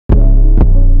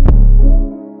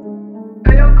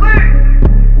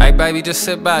baby, just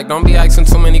sit back. Don't be asking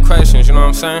too many questions, you know what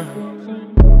I'm saying?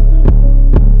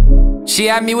 She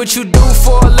asked me what you do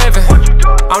for a living.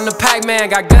 I'm the Pac-Man,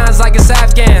 got guns like it's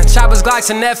Afghan. Choppers, Glocks,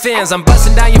 and F-ins. I'm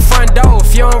busting down your front door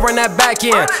if you don't run that back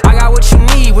in. I got what you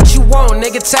need, what you want,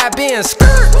 nigga, tap in.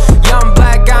 Skirt. Young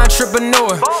black guy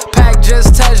entrepreneur. Pac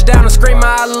just touched down and scream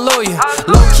hallelujah.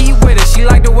 Low key with it, she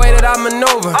like the way that I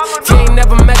maneuver. If you ain't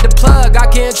never met the plug, I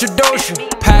can introduce you.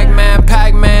 Pac-Man,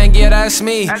 Pac-Man, yeah, that's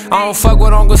me. I don't fuck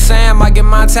with Uncle Sam, I get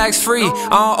mine tax free.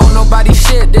 I don't owe nobody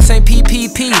shit, this ain't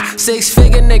PPP.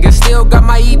 6-figure nigga, still got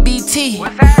my EBT.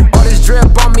 All this drip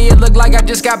on me, it look like I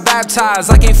just got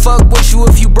baptized. I can't fuck with you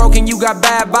if you broken, you got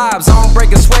bad vibes. I don't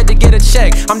break a sweat to get a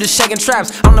check, I'm just shaking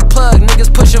traps. I'm the plug,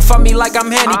 niggas pushing for me like I'm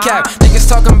handicapped. Niggas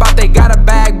talking about they got a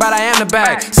bag, but I am the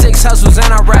bag. 6 hustles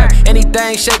and I rap,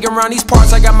 anything shaking around these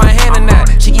parts, I got my hand in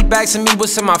that. She keep asking me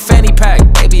what's in my fanny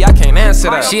pack, baby, I can't answer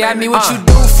that. She asked me what you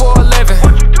do for a living.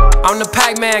 I'm the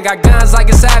Pac-Man, got guns like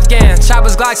it's Afghan.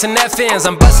 Choppers, Glocks, and F-ins.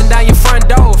 I'm busting down your front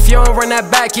door if you don't run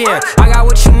that back in. I got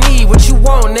what you need, what you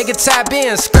want, nigga, tap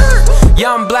in. Skirt.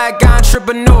 Young black guy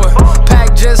entrepreneur.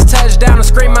 Pac just touched down and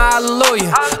scream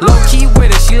hallelujah. Low key with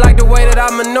it, she like the way that I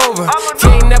maneuver. If you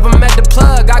ain't never met the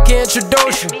plug, I can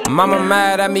introduce you. Mama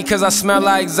mad at me cause I smell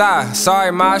like Zai.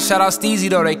 Sorry ma, shout out Steezy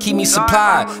though, they keep me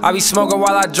supplied. I be smoking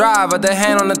while I drive, other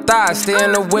hand on the thigh. Stay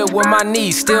in the whip with my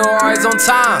knees, still always on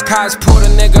time. Cops pulled a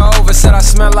nigga over, said I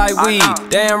smell like weed.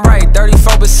 Damn right,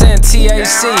 34%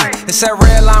 THC. It's that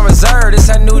red line reserve, it's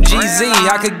that new GZ.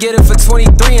 I could get it for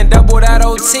 23 and double that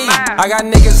OT. I got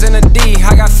niggas in the D,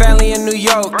 I got family in New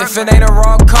York. If it ain't a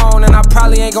raw cone, then I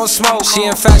probably ain't gon' smoke. She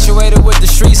infatuated with the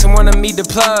streets and wanna meet the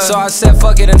plug, so I said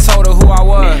fuck it and told her who I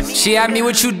was. She asked me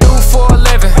what you do for a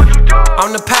living.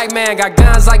 I'm the Pac-Man, got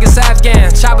guns like it's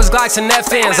Afghan. Choppers, Glocks, and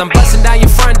F-ins. I'm busting down your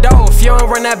front door if you don't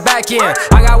run that back in.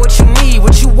 I got what you need,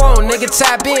 what you want, nigga,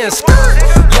 tap in. Skirt.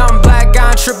 Young black guy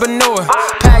entrepreneur.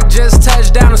 Pac just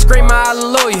touched down and scream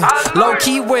hallelujah. Low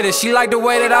key with it, she like the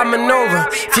way that I maneuver.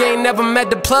 If you ain't never met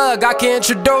the plug, I can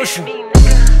introduce you.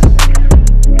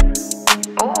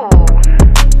 Ooh,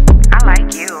 I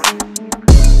like you.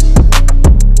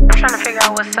 I'm trying to figure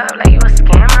out what's up. Like, you a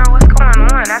scammer? What's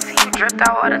going on? I see you dripped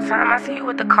out all the time. I see you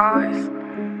with the cars.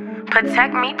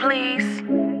 Protect me,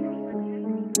 please.